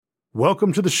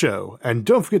Welcome to the show, and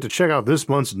don't forget to check out this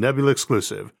month's Nebula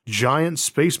exclusive, Giant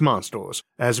Space Monsters,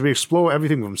 as we explore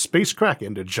everything from space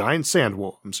kraken to giant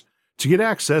sandworms. To get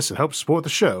access and help support the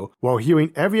show while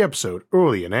hearing every episode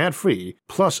early and ad-free,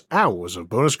 plus hours of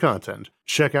bonus content,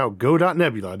 check out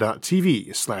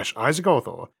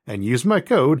go.nebula.tv/IsaacArthur and use my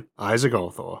code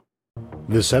IsaacArthur.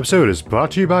 This episode is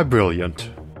brought to you by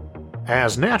Brilliant.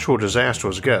 As natural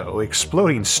disasters go,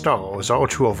 exploding stars are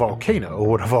to a volcano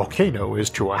what a volcano is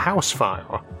to a house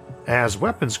fire. As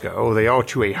weapons go, they are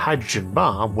to a hydrogen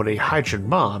bomb what a hydrogen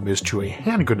bomb is to a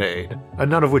hand grenade,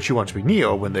 and none of which you want to be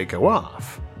near when they go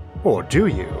off. Or do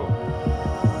you?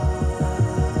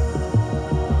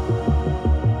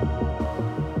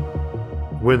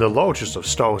 When the largest of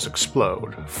stars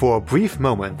explode, for a brief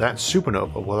moment that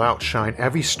supernova will outshine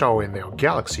every star in their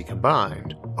galaxy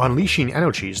combined, unleashing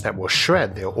energies that will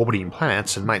shred their orbiting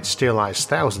planets and might sterilize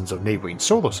thousands of neighboring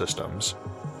solar systems.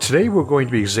 Today we're going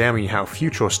to be examining how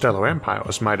future stellar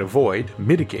empires might avoid,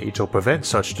 mitigate, or prevent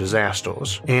such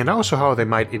disasters, and also how they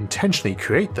might intentionally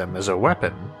create them as a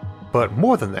weapon. But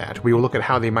more than that, we will look at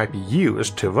how they might be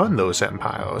used to run those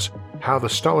empires, how the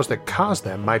stars that cause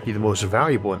them might be the most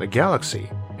valuable in the galaxy,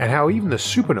 and how even the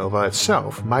supernova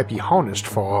itself might be harnessed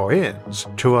for our ends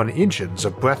to run engines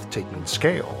of breathtaking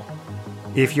scale.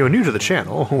 If you're new to the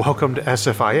channel, welcome to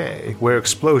SFIA, where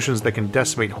explosions that can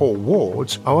decimate whole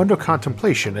worlds are under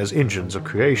contemplation as engines of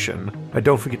creation, and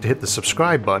don't forget to hit the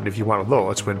subscribe button if you want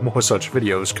alerts when more such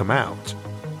videos come out.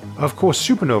 Of course,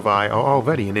 supernovae are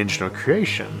already an engine of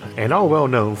creation, and are well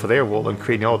known for their role in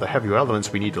creating all the heavier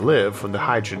elements we need to live from the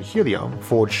hydrogen and helium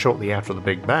forged shortly after the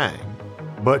Big Bang.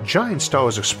 But giant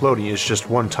stars exploding is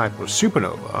just one type of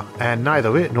supernova, and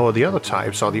neither it nor the other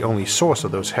types are the only source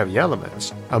of those heavy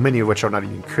elements, many of which are not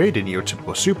even created near a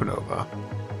typical supernova.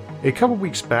 A couple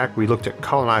weeks back we looked at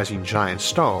colonizing giant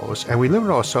stars, and we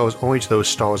limited ourselves only to those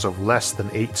stars of less than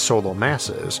 8 solar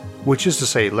masses, which is to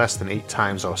say less than 8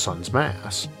 times our Sun's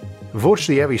mass.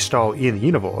 Virtually every star in the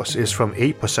universe is from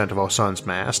 8% of our Sun's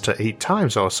mass to 8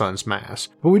 times our Sun's mass,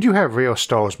 but we do have rare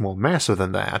stars more massive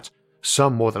than that,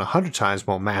 some more than 100 times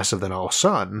more massive than our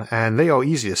Sun, and they are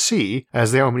easy to see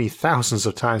as they are many thousands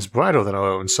of times brighter than our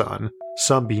own Sun,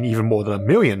 some being even more than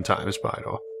 1,000,000 times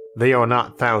brighter. They are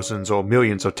not thousands or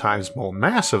millions of times more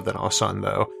massive than our Sun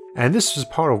though, and this is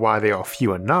part of why they are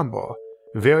few in number.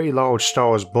 Very large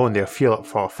stars burn their fuel up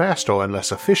far faster and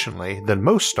less efficiently than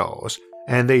most stars,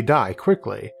 and they die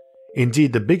quickly.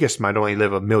 Indeed, the biggest might only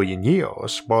live 1,000,000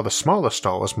 years, while the smaller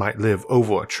stars might live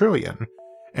over 1,000,000,000,000.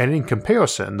 And in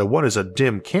comparison, the one is a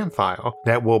dim campfire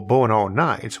that will burn all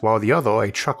night, while the other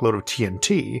a truckload of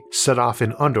TNT set off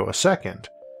in under a second.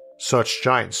 Such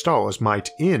giant stars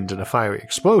might end in a fiery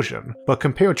explosion, but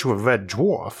compared to a red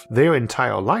dwarf, their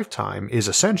entire lifetime is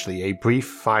essentially a brief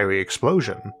fiery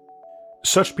explosion.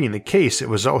 Such being the case, it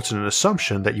results in an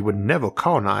assumption that you would never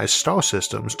colonize star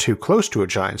systems too close to a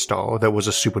giant star that was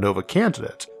a supernova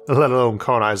candidate, let alone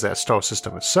colonize that star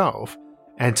system itself,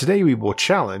 and today we will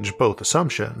challenge both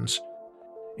assumptions.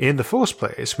 In the first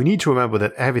place, we need to remember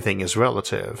that everything is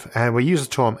relative, and we use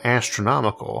the term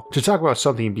astronomical to talk about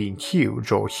something being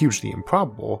huge or hugely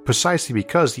improbable precisely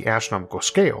because the astronomical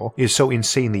scale is so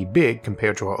insanely big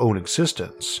compared to our own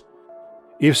existence.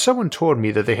 If someone told me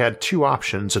that they had 2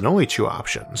 options and only 2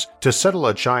 options to settle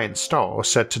a giant star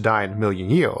set to die in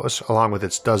 1,000,000 years along with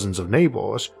its dozens of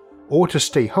neighbors, or to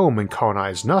stay home and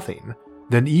colonize nothing,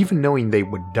 then even knowing they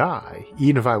would die,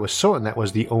 even if I was certain that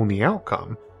was the only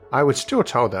outcome, I would still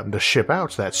tell them to ship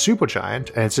out that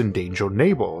supergiant and its endangered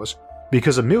neighbors,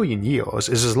 because 1,000,000 years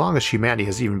is as long as humanity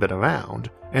has even been around,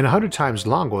 and 100 times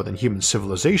longer than human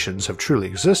civilizations have truly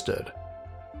existed.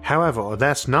 However,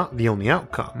 that's not the only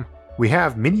outcome. We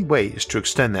have many ways to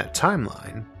extend that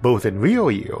timeline, both in real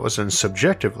years and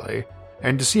subjectively,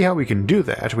 and to see how we can do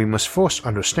that we must first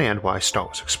understand why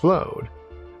stars explode.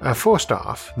 First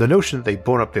off, the notion that they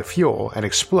burn up their fuel and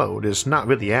explode is not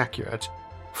really accurate.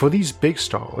 For these big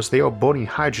stars, they are burning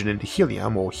hydrogen into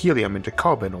helium or helium into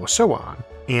carbon or so on,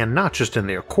 and not just in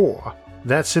their core.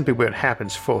 That's simply where it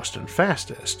happens first and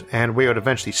fastest, and where it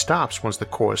eventually stops once the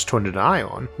core is turned into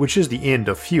iron, which is the end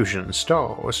of fusion in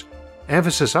stars.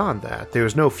 Emphasis on that, there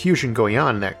is no fusion going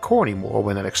on in that core anymore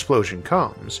when that explosion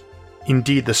comes.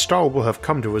 Indeed, the star will have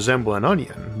come to resemble an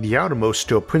onion, the outermost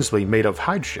still principally made of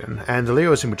hydrogen, and the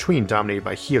layers in between dominated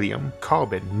by helium,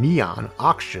 carbon, neon,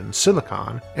 oxygen,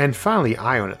 silicon, and finally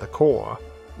iron at the core.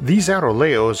 These outer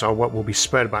layers are what will be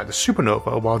spread by the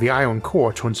supernova while the iron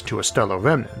core turns into a stellar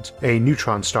remnant, a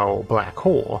neutron star or black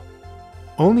hole.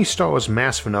 Only stars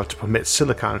massive enough to permit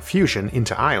silicon fusion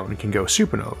into iron can go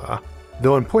supernova.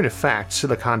 though in point of fact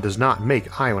silicon does not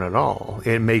make iron at all,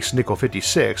 it makes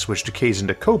nickel-56 which decays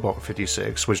into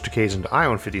cobalt-56 which decays into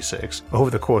iron-56 over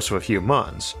the course of a few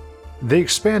months. They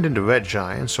expand into red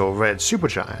giants or red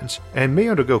supergiants and may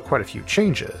undergo quite a few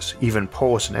changes, even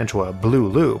pulse and enter a blue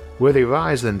loop where they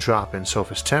rise and drop in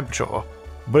surface temperature.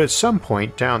 But at some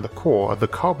point down the core, the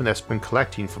carbon that's been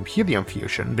collecting from helium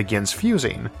fusion begins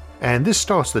fusing, and this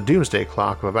starts the doomsday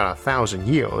clock of about 1,000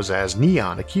 years as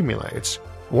neon accumulates.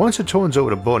 Once it turns over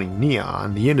to burning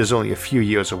neon, the end is only a few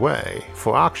years away.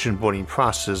 For oxygen burning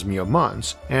processes mere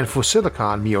months, and for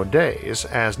silicon mere days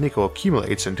as nickel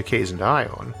accumulates and decays into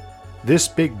iron. This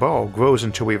big ball grows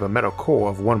until we have a metal core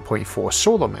of 1.4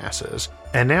 solar masses,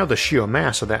 and now the sheer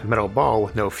mass of that metal ball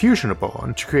with no fusion to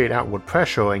burn to create outward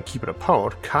pressure and keep it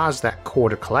apart caused that core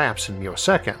to collapse in mere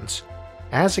seconds.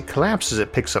 As it collapses,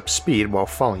 it picks up speed while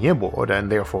falling inward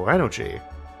and therefore energy.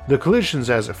 The collisions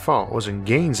as it falls and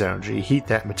gains energy heat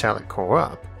that metallic core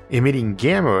up, emitting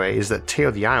gamma rays that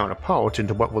tear the iron apart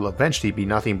into what will eventually be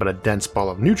nothing but a dense ball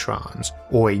of neutrons,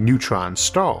 or a neutron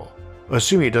star,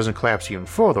 assuming it doesn't collapse even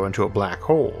further into a black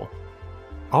hole.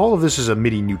 All of this is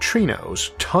emitting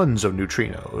neutrinos, tons of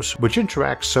neutrinos, which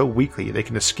interact so weakly they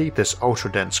can escape this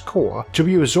ultra-dense core to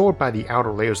be absorbed by the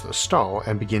outer layers of the star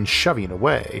and begin shoving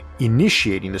away,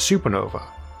 initiating the supernova.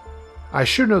 I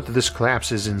should note that this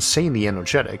collapse is insanely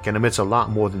energetic and emits a lot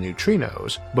more than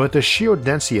neutrinos, but the sheer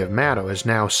density of matter is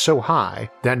now so high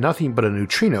that nothing but a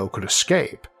neutrino could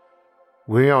escape.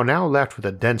 We are now left with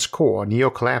a dense core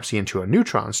neo-collapsing into a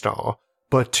neutron star,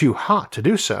 but too hot to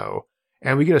do so,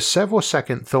 and we get a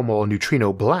several-second thermal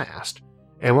neutrino blast.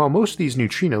 And while most of these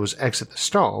neutrinos exit the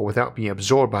star without being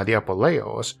absorbed by the upper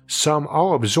layers, some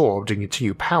are absorbed and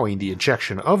continue powering the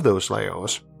ejection of those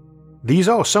layers. These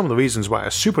are some of the reasons why a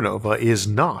supernova is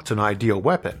not an ideal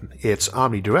weapon. It's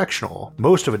omnidirectional,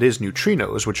 most of it is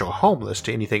neutrinos which are harmless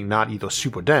to anything not either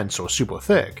super dense or super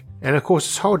thick, and of course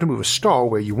it's hard to move a star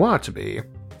where you want it to be.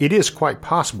 It is quite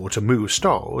possible to move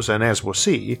stars, and as we'll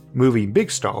see, moving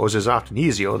big stars is often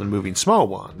easier than moving small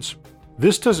ones.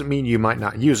 This doesn't mean you might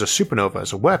not use a supernova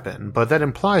as a weapon, but that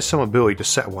implies some ability to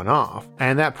set one off,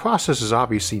 and that process is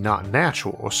obviously not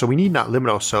natural, so we need not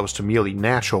limit ourselves to merely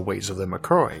natural ways of them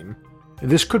occurring.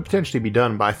 This could potentially be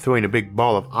done by throwing a big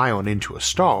ball of iron into a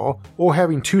star, or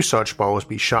having two such balls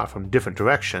be shot from different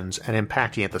directions and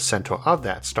impacting at the center of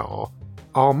that star.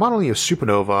 Our modeling of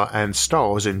supernova and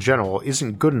stars in general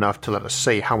isn't good enough to let us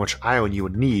say how much iron you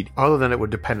would need other than it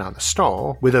would depend on the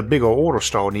star, with a bigger order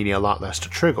star needing a lot less to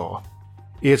trigger.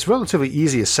 It's relatively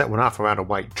easy to set one off around a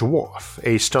white dwarf,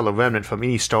 a stellar remnant from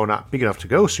any star not big enough to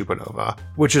go supernova,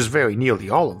 which is very nearly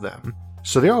all of them.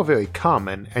 So they are very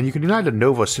common, and you can ignite a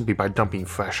nova simply by dumping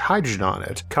fresh hydrogen on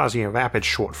it, causing a rapid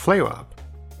short flare-up.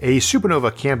 A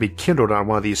supernova can be kindled on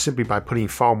one of these simply by putting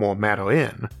far more matter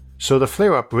in, so the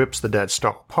flare-up rips the dead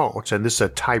star apart, and this is a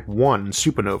Type 1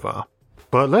 supernova.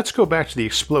 But let's go back to the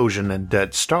explosion and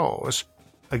dead stars.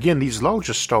 Again, these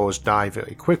larger stars die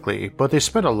very quickly, but they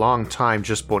spend a long time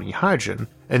just burning hydrogen,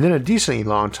 and then a decently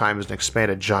long time as an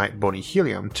expanded giant burning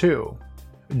helium too.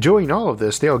 During all of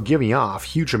this, they are giving off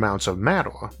huge amounts of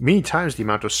matter, many times the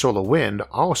amount of solar wind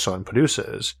our sun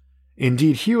produces.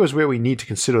 Indeed, here is where we need to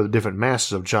consider the different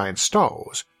masses of giant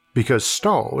stars, because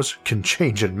stars can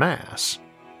change in mass.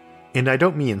 And I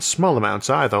don't mean in small amounts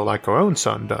either like our own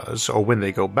sun does, or when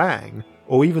they go bang,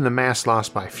 or even the mass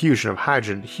lost by fusion of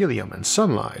hydrogen to helium and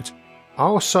sunlight.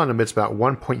 Our sun emits about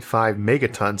 1.5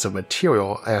 megatons of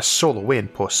material as solar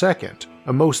wind per second,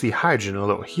 mostly hydrogen and a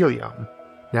little helium.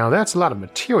 Now that's a lot of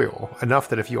material, enough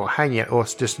that if you are hanging at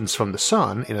Earth's distance from the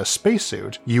sun in a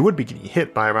spacesuit, you would be getting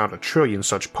hit by around 1 trillion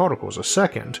such particles a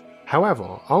second.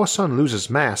 However, our sun loses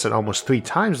mass at almost 3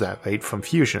 times that rate from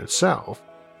fusion itself.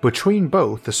 Between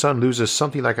both, the sun loses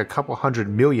something like a couple 100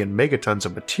 million megatons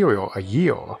of material a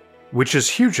year, which as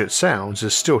huge as it sounds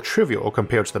is still trivial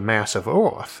compared to the mass of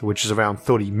Earth, which is around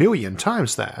 30 million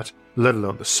times that, let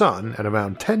alone the sun at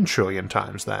around 10 trillion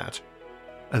times that.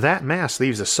 That mass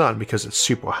leaves the sun because it's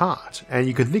super hot, and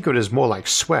you can think of it as more like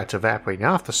sweat evaporating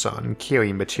off the sun,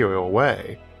 carrying material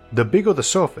away. The bigger the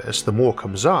surface, the more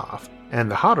comes off, and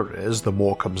the hotter it is, the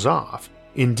more comes off.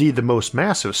 Indeed, the most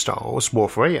massive stars,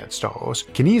 Wolf-Rayet stars,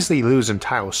 can easily lose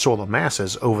entire solar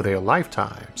masses over their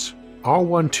lifetimes.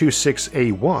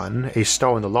 R126A1, a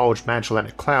star in the Large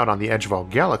Magellanic Cloud on the edge of our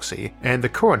galaxy, and the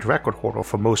current record holder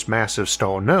for most massive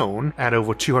star known, at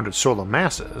over 200 solar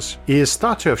masses, is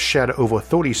thought to have shed over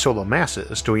 30 solar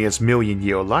masses during its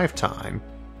million-year lifetime,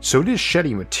 so it is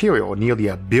shedding material nearly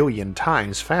 1 billion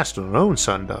times faster than our own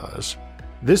sun does.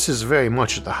 This is very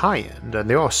much at the high end, and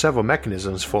there are several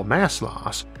mechanisms for mass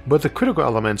loss, but the critical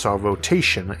elements are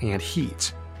rotation and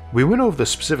heat. We went over the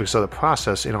specifics of the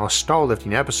process in our star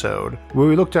lifting episode, where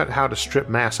we looked at how to strip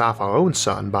mass off our own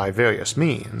sun by various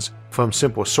means, from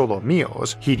simple solar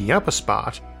meals, heating up a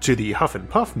spot, to the huff and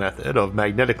puff method of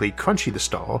magnetically crunching the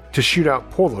star to shoot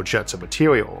out polar jets of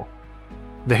material.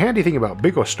 The handy thing about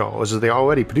bigger stars is they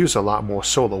already produce a lot more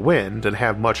solar wind and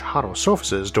have much hotter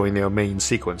surfaces during their main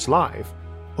sequence life.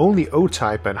 Only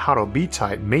O-type and hotter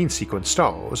B-type main sequence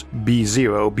stars,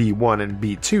 B0, B1, and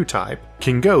B2 type,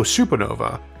 can go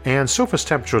supernova, and surface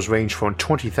temperatures range from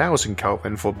 20,000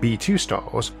 Kelvin for B2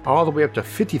 stars all the way up to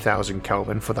 50,000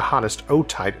 Kelvin for the hottest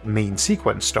O-type main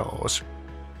sequence stars.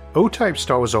 O-type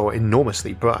stars are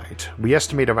enormously bright. We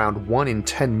estimate around 1 in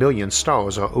 10 million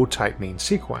stars are O-type main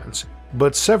sequence,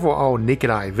 but several are naked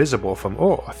eye visible from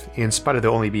Earth, in spite of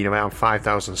there only being around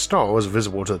 5,000 stars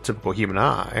visible to the typical human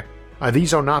eye.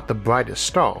 These are not the brightest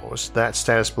stars. That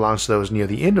status belongs to those near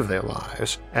the end of their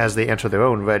lives, as they enter their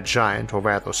own red giant or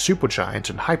rather supergiant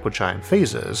and hypergiant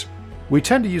phases. We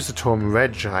tend to use the term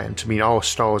red giant to mean all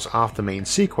stars off the main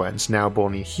sequence now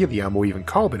burning helium or even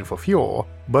carbon for fuel,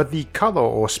 but the color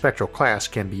or spectral class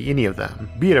can be any of them,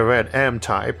 be it a red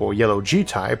M-type or yellow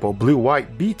G-type or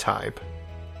blue-white B-type.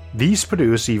 These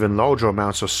produce even larger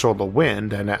amounts of solar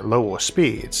wind and at lower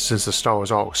speeds, since the stars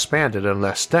are expanded and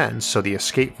less dense, so the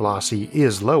escape velocity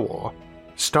is lower.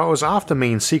 Stars off the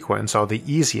main sequence are the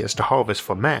easiest to harvest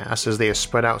for mass, as they are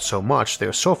spread out so much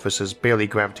their surface is barely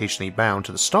gravitationally bound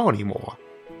to the star anymore.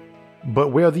 But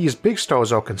where these big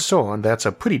stars are concerned, that's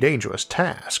a pretty dangerous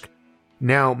task.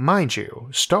 Now, mind you,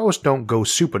 stars don't go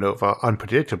supernova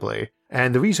unpredictably,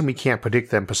 and the reason we can't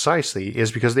predict them precisely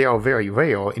is because they are very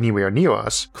rare anywhere near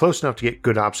us, close enough to get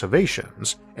good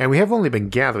observations, and we have only been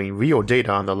gathering real data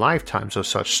on the lifetimes of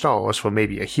such stars for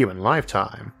maybe a human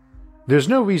lifetime. There's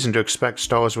no reason to expect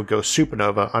stars would go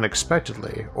supernova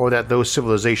unexpectedly, or that those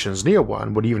civilizations near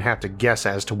one would even have to guess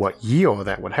as to what year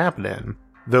that would happen in,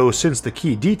 though since the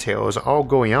key details are all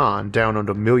going on down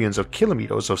under millions of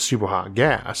kilometers of superhot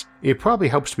gas, it probably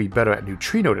helps to be better at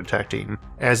neutrino detecting,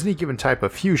 as any given type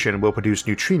of fusion will produce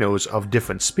neutrinos of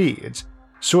different speeds,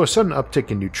 so a sudden uptick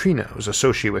in neutrinos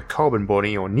associated with carbon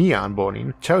burning or neon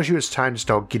burning tells you it's time to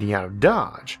start getting out of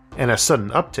Dodge, and a sudden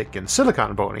uptick in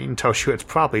silicon burning tells you it's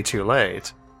probably too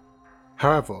late.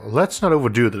 However, let's not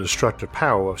overdo the destructive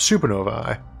power of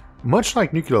supernovae. Much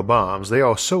like nuclear bombs, they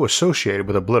are so associated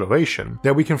with obliteration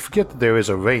that we can forget that there is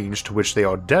a range to which they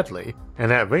are deadly, and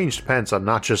that range depends on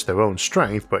not just their own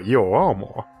strength but your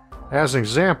armor. As an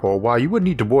example, while you wouldn't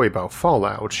need to worry about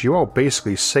fallout, you are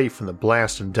basically safe from the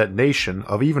blast and detonation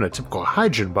of even a typical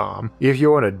hydrogen bomb if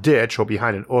you're in a ditch or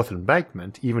behind an earth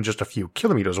embankment even just a few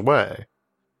kilometers away.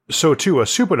 So too, a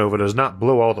supernova does not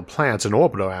blow all the planets in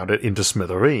orbit around it into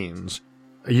smithereens.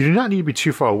 You do not need to be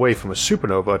too far away from a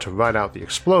supernova to ride out the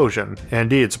explosion, and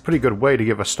indeed it's a pretty good way to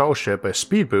give a starship a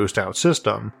speed boost out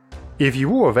system. If you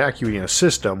were evacuating a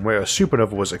system where a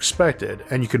supernova was expected,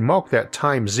 and you could mark that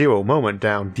time zero moment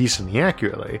down decently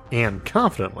accurately, and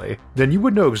confidently, then you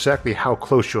would know exactly how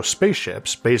close your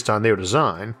spaceships, based on their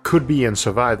design, could be and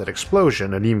survive that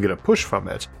explosion and even get a push from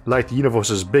it, like the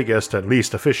universe's biggest and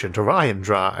least efficient Orion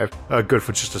drive, good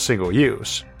for just a single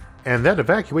use. And that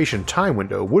evacuation time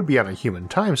window would be on a human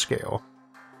timescale.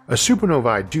 A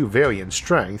supernovae do vary in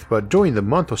strength, but during the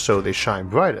month or so they shine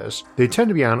brightest, they tend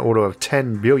to be on an order of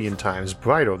 10 billion times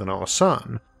brighter than our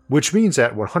Sun, which means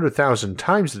that 100,000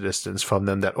 times the distance from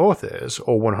them that Earth is,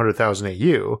 or 100,000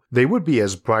 AU, they would be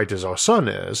as bright as our Sun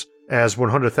is, as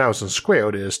 100,000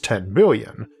 squared is 10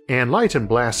 billion, and light and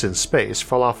blasts in space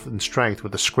fall off in strength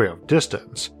with the square of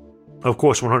distance. Of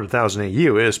course, 100,000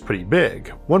 AU is pretty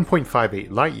big, 1.58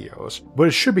 light years, but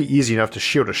it should be easy enough to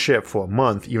shield a ship for a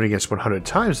month even against 100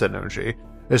 times that energy,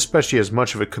 especially as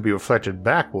much of it could be reflected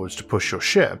backwards to push your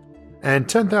ship, and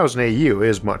 10,000 AU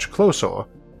is much closer,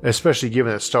 especially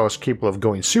given that stars capable of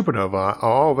going supernova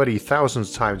are already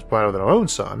thousands of times brighter than our own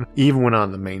Sun, even when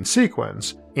on the main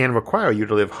sequence, and require you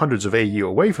to live hundreds of AU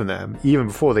away from them even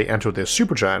before they enter their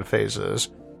supergiant phases.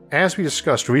 As we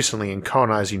discussed recently in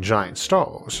Colonizing Giant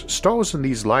Stars, stars in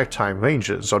these lifetime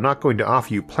ranges are not going to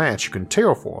offer you planets you can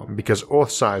terraform because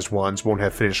Earth-sized ones won't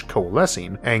have finished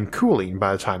coalescing and cooling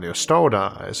by the time their star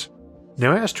dies.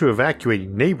 Now, as to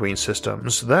evacuating neighboring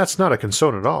systems, that's not a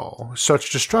concern at all.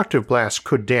 Such destructive blasts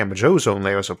could damage ozone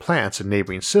layers of planets in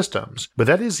neighboring systems, but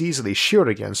that is easily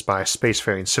shielded against by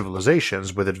spacefaring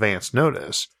civilizations with advance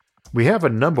notice. We have a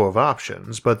number of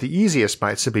options, but the easiest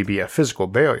might simply be a physical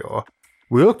barrier.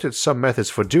 We looked at some methods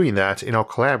for doing that in our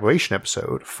collaboration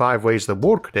episode, 5 Ways the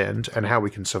World Could End and How We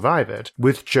Can Survive It,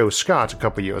 with Joe Scott a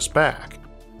couple years back.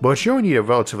 But you only need a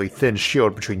relatively thin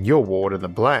shield between your world and the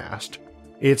blast.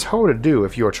 It's hard to do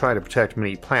if you are trying to protect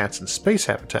many planets and space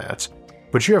habitats,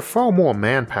 but you have far more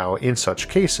manpower in such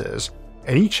cases,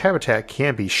 and each habitat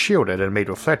can be shielded and made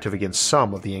reflective against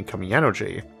some of the incoming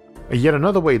energy. Yet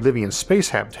another way living in space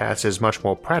habitats is much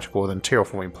more practical than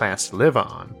terraforming planets to live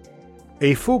on.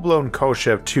 A full-blown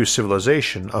Kardashev 2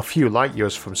 civilization a few light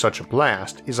years from such a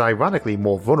blast is ironically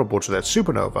more vulnerable to that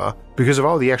supernova because of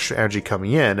all the extra energy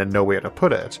coming in and nowhere to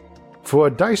put it. For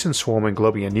a Dyson swarm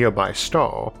englobing a nearby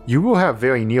star, you will have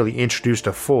very nearly introduced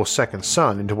a full second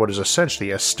sun into what is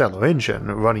essentially a stellar engine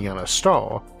running on a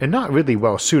star, and not really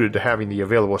well suited to having the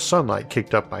available sunlight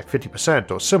kicked up by 50%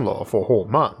 or similar for a whole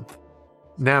month.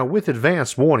 Now, with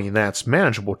advanced warning, that's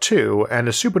manageable too, and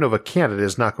a supernova candidate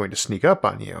is not going to sneak up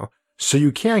on you, so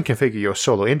you can configure your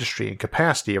solar industry and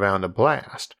capacity around the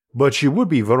blast, but you would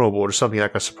be vulnerable to something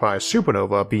like a surprise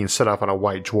supernova being set off on a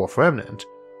white dwarf remnant,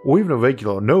 or even a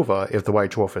regular nova if the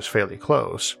white dwarf is fairly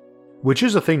close. Which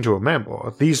is a thing to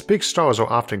remember, these big stars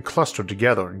are often clustered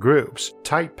together in groups,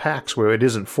 tight packs where it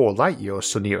isn't 4 light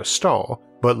years to the nearest star,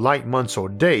 but light months or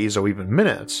days or even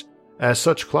minutes, as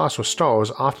such colossal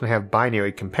stars often have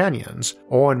binary companions,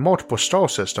 or in multiple star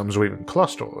systems or even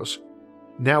clusters.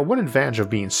 Now, one advantage of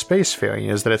being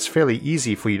spacefaring is that it's fairly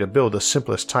easy for you to build the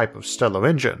simplest type of stellar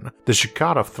engine, the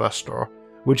Shkatov thruster,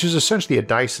 which is essentially a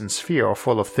Dyson sphere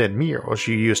full of thin mirrors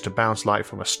you use to bounce light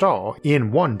from a star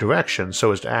in one direction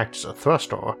so as to act as a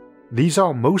thruster. These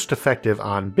are most effective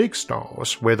on big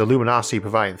stars, where the luminosity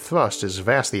providing thrust is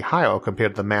vastly higher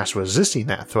compared to the mass resisting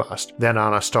that thrust than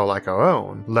on a star like our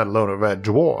own, let alone a red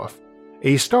dwarf.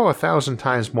 A star 1,000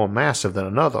 times more massive than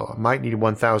another might need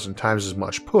 1,000 times as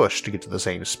much push to get to the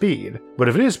same speed, but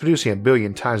if it is producing 1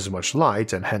 billion times as much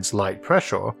light and hence light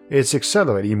pressure, it's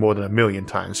accelerating more than 1 million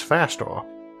times faster.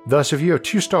 Thus, if you have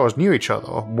 2 stars near each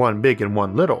other, one big and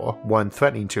one little, one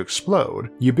threatening to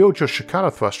explode, you build your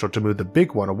Shkatov thruster to move the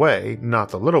big one away, not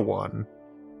the little one.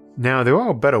 Now, there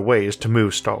are better ways to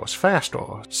move stars faster.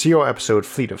 See our episode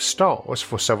Fleet of Stars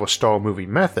for several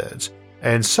star-moving methods,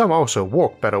 and some also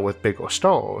work better with bigger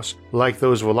stars, like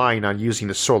those relying on using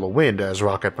the solar wind as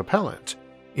rocket propellant.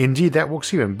 Indeed, that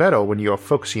works even better when you are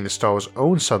focusing the star's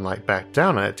own sunlight back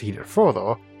down on it to heat it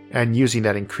further, and using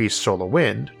that increased solar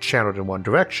wind, channeled in one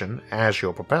direction, as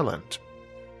your propellant.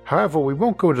 However, we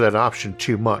won't go into that option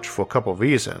too much for a couple of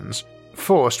reasons.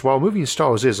 First, while moving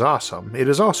stars is awesome, it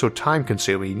is also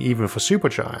time-consuming even for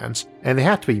supergiants, and they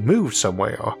have to be moved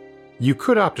somewhere. You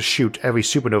could opt to shoot every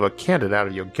supernova candidate out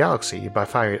of your galaxy by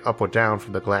firing it up or down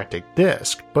from the galactic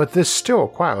disk, but this still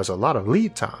requires a lot of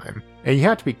lead time, and you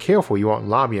have to be careful you aren't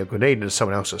lobbing a grenade into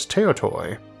someone else's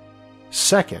territory.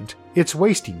 Second, it's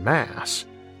wasting mass.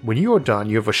 When you are done,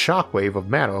 you have a shockwave of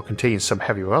matter containing some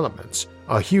heavier elements,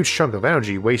 a huge chunk of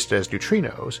energy wasted as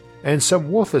neutrinos, and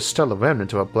some worthless stellar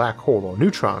remnant of a black hole or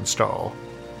neutron star.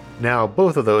 Now,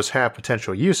 both of those have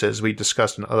potential uses we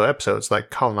discussed in other episodes like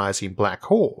colonizing black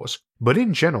holes, but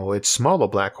in general it's smaller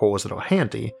black holes that are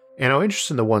handy, and our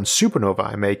interest in the one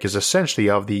supernova I make is essentially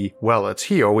of the well it's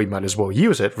here, we might as well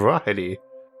use it variety.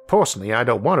 Personally, I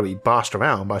don't want to be bossed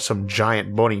around by some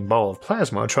giant burning ball of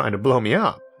plasma trying to blow me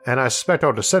up, and I suspect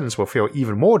our descendants will feel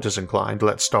even more disinclined to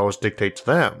let stars dictate to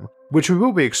them, which we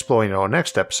will be exploring in our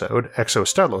next episode,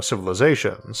 Exostellar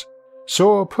Civilizations.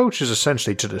 So our approach is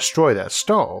essentially to destroy that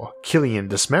star, killing and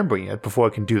dismembering it before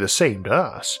it can do the same to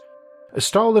us.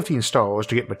 Star-lifting stars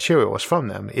to get materials from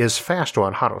them is faster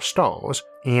on hotter stars,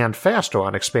 and faster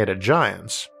on expanded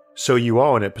giants, so you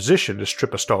are in a position to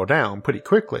strip a star down pretty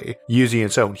quickly, using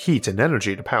its own heat and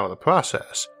energy to power the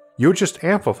process. You're just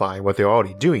amplifying what they're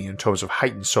already doing in terms of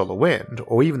heightened solar wind,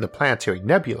 or even the planetary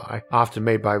nebulae often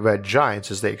made by red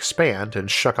giants as they expand and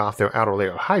shuck off their outer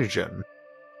layer of hydrogen.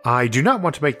 I do not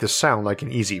want to make this sound like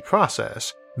an easy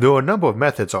process, though a number of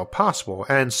methods are possible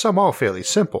and some are fairly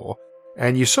simple,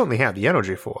 and you certainly have the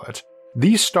energy for it.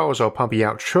 These stars are pumping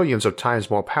out trillions of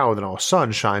times more power than our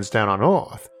sun shines down on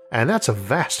Earth, and that's a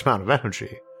vast amount of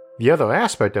energy. The other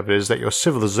aspect of it is that your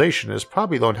civilization has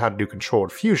probably learned how to do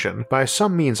controlled fusion by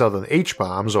some means other than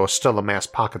H-bombs or stellar mass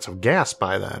pockets of gas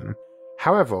by then.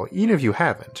 However, even if you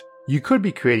haven't, you could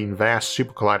be creating vast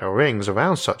supercollider rings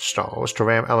around such stars to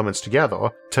ram elements together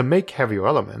to make heavier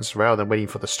elements rather than waiting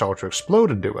for the star to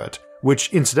explode and do it,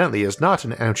 which incidentally is not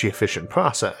an energy-efficient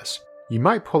process. You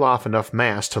might pull off enough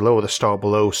mass to lower the star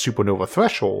below supernova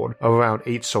threshold of around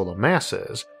 8 solar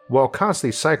masses, while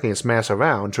constantly cycling its mass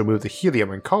around to remove the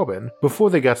helium and carbon before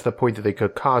they got to the point that they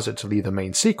could cause it to leave the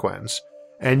main sequence,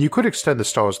 and you could extend the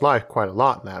star's life quite a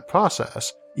lot in that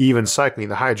process, even cycling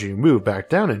the hydrogen removed back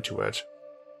down into it.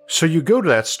 So you go to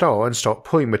that star and start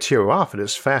pulling material off it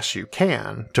as fast as you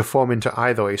can, to form into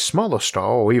either a smaller star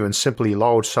or even simply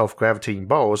large self-gravitating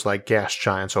balls like gas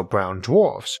giants or brown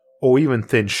dwarfs, or even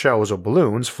thin shells or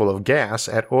balloons full of gas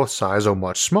at Earth size or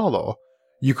much smaller.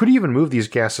 You could even move these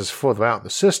gases further out in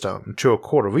the system to a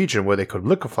colder region where they could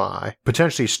liquefy,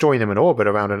 potentially storing them in orbit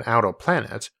around an outer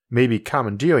planet, maybe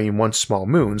commandeering once small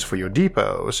moons for your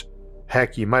depots.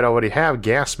 Heck, you might already have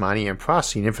gas mining and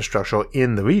processing infrastructure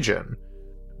in the region.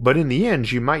 But in the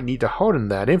end, you might need to harden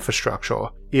that infrastructure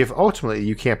if ultimately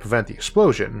you can't prevent the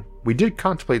explosion. We did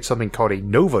contemplate something called a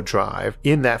Nova Drive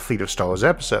in that Fleet of Stars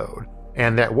episode,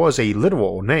 and that was a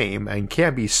literal name and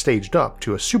can be staged up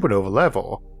to a supernova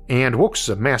level, and works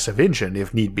as a massive engine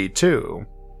if need be too.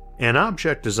 An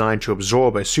object designed to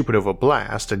absorb a supernova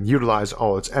blast and utilize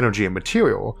all its energy and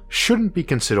material shouldn't be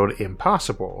considered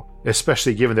impossible,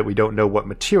 especially given that we don't know what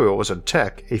materials and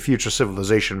tech a future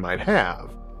civilization might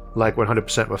have, like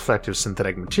 100% reflective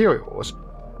synthetic materials.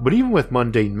 But even with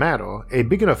mundane matter, a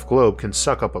big enough globe can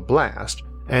suck up a blast,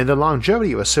 and the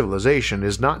longevity of a civilization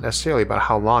is not necessarily about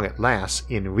how long it lasts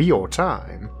in real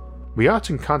time. We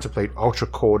often contemplate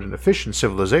ultra-cold and efficient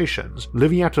civilizations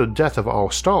living after the death of all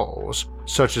stars,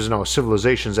 such as in our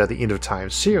Civilizations at the End of Time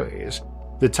series,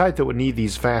 the type that would need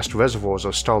these vast reservoirs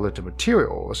of star-lit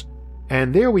materials,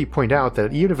 and there we point out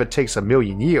that even if it takes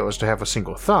 1,000,000 years to have a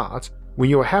single thought, when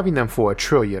you are having them for a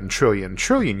trillion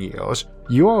years,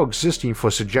 you are existing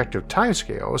for subjective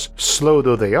timescales, slow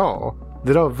though they are,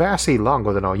 that are vastly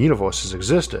longer than our universe has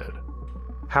existed.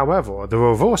 However, the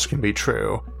reverse can be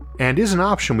true, and is an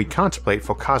option we contemplate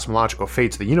for cosmological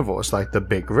fates of the universe like the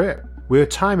Big Rip, where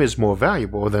time is more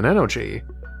valuable than energy.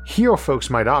 Here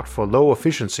folks might opt for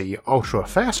low-efficiency,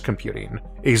 ultra-fast computing,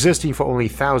 existing for only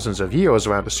thousands of years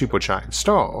around a supergiant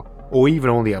star, or even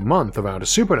only a month around a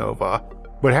supernova,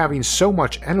 but having so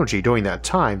much energy during that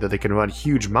time that they can run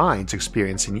huge mines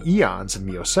experiencing eons in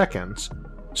mere seconds.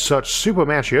 Such super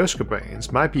Matryoshka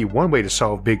brains might be one way to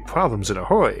solve big problems in a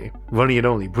hurry, running it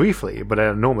only briefly but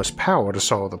at enormous power to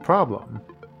solve the problem.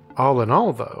 All in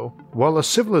all though, while a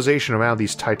civilization around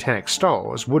these titanic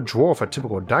stars would dwarf a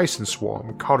typical Dyson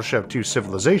swarm Kardashev 2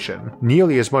 civilization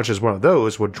nearly as much as one of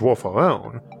those would dwarf our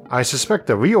own, I suspect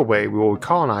the real way we will be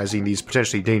colonizing these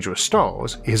potentially dangerous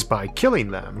stars is by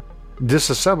killing them,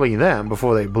 disassembling them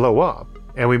before they blow up,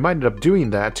 and we might end up doing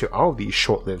that to all these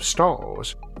short-lived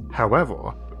stars.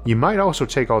 However, you might also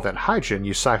take all that hydrogen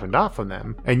you siphoned off from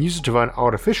them and use it to run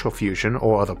artificial fusion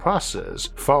or other processes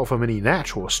far from any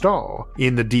natural star,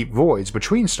 in the deep voids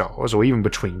between stars or even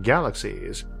between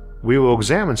galaxies. We will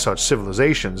examine such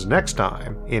civilizations next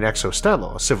time in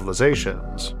Exostellar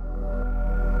Civilizations.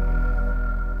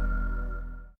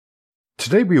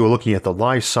 Today we were looking at the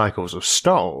life cycles of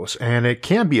stars, and it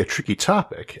can be a tricky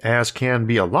topic, as can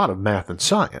be a lot of math and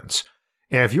science.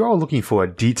 And if you are looking for a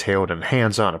detailed and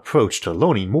hands-on approach to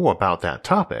learning more about that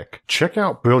topic, check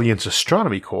out Brilliant's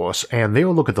astronomy course and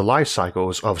they'll look at the life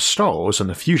cycles of stars and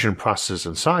the fusion processes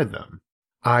inside them.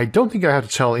 I don't think I have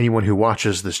to tell anyone who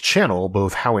watches this channel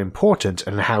both how important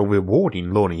and how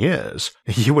rewarding learning is.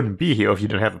 You wouldn't be here if you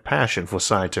didn't have a passion for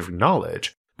scientific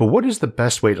knowledge. But what is the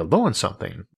best way to learn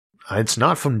something? It's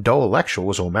not from dull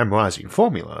lectures or memorizing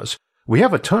formulas. We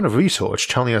have a ton of research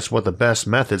telling us what the best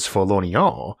methods for learning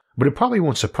are, but it probably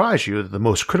won't surprise you that the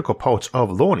most critical parts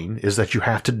of learning is that you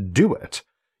have to do it.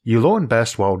 You learn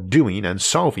best while doing and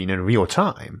solving in real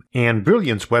time, and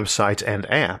Brilliant's website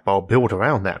and app are built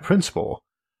around that principle.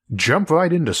 Jump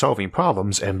right into solving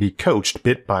problems and be coached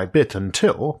bit by bit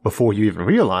until, before you even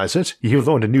realize it, you've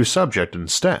learned a new subject in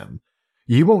STEM.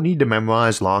 You won't need to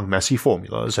memorize long, messy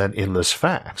formulas and endless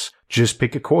facts. Just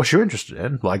pick a course you're interested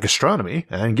in, like astronomy,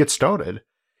 and get started.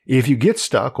 If you get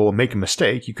stuck or make a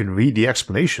mistake, you can read the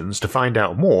explanations to find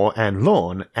out more and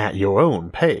learn at your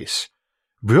own pace.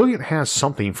 Brilliant has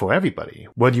something for everybody,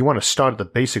 whether you want to start at the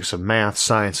basics of math,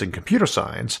 science, and computer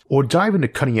science, or dive into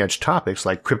cutting-edge topics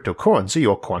like cryptocurrency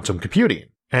or quantum computing.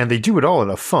 And they do it all in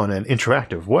a fun and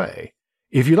interactive way.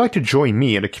 If you'd like to join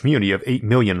me in a community of 8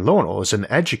 million learners and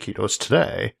educators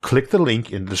today, click the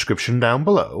link in the description down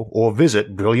below or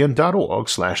visit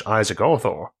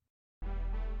brilliant.org/IsaacArthur.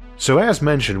 So as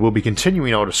mentioned, we'll be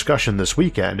continuing our discussion this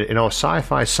weekend in our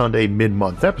Sci-Fi Sunday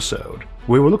mid-month episode,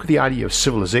 where we'll look at the idea of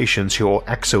civilizations who are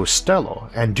exostellar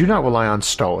and do not rely on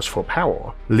stars for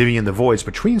power, living in the voids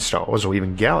between stars or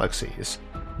even galaxies.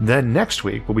 Then next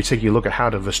week, we'll be taking a look at how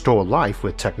to restore life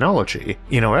with technology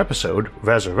in our episode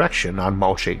Resurrection on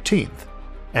March 18th.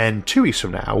 And 2 weeks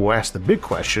from now, we'll ask the big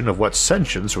question of what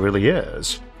sentience really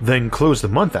is. Then close the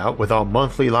month out with our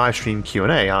monthly livestream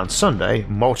Q&A on Sunday,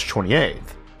 March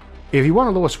 28th. If you want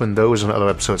to know us when those and other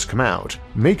episodes come out,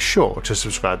 make sure to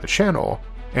subscribe to the channel,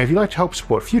 And if you'd like to help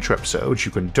support future episodes,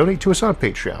 you can donate to us on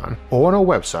Patreon or on our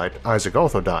website,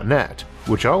 isaacarthur.net,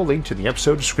 which I'll link in the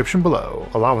episode description below,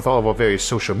 along with all of our various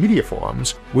social media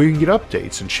forums, where you can get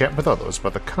updates and chat with others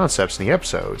about the concepts in the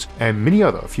episodes and many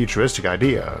other futuristic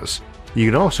ideas. You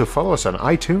can also follow us on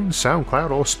iTunes,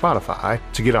 SoundCloud, or Spotify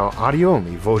to get our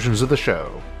audio-only versions of the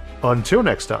show. Until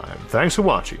next time, thanks for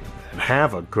watching, and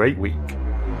have a great week.